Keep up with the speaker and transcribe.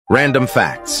Random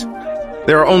facts.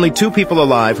 There are only 2 people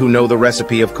alive who know the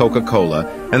recipe of Coca-Cola,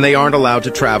 and they aren't allowed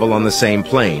to travel on the same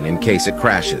plane in case it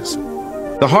crashes.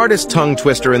 The hardest tongue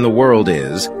twister in the world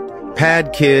is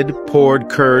pad kid, poured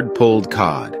curd, pulled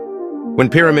cod. When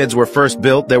pyramids were first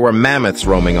built, there were mammoths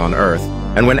roaming on Earth,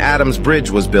 and when Adam's bridge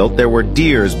was built, there were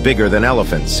deers bigger than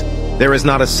elephants. There is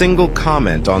not a single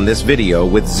comment on this video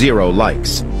with 0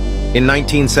 likes. In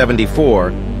 1974,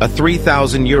 a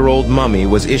 3,000-year-old mummy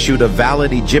was issued a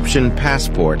valid Egyptian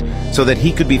passport so that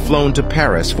he could be flown to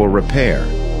Paris for repair.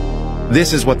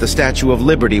 This is what the Statue of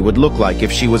Liberty would look like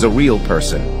if she was a real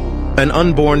person. An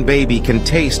unborn baby can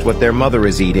taste what their mother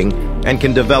is eating and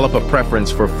can develop a preference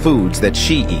for foods that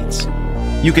she eats.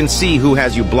 You can see who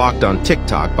has you blocked on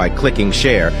TikTok by clicking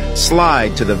share,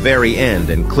 slide to the very end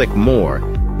and click more,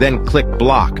 then click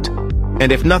blocked.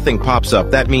 And if nothing pops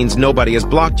up, that means nobody has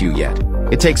blocked you yet.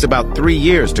 It takes about 3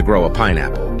 years to grow a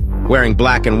pineapple. Wearing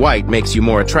black and white makes you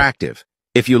more attractive.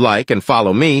 If you like and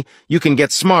follow me, you can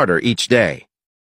get smarter each day.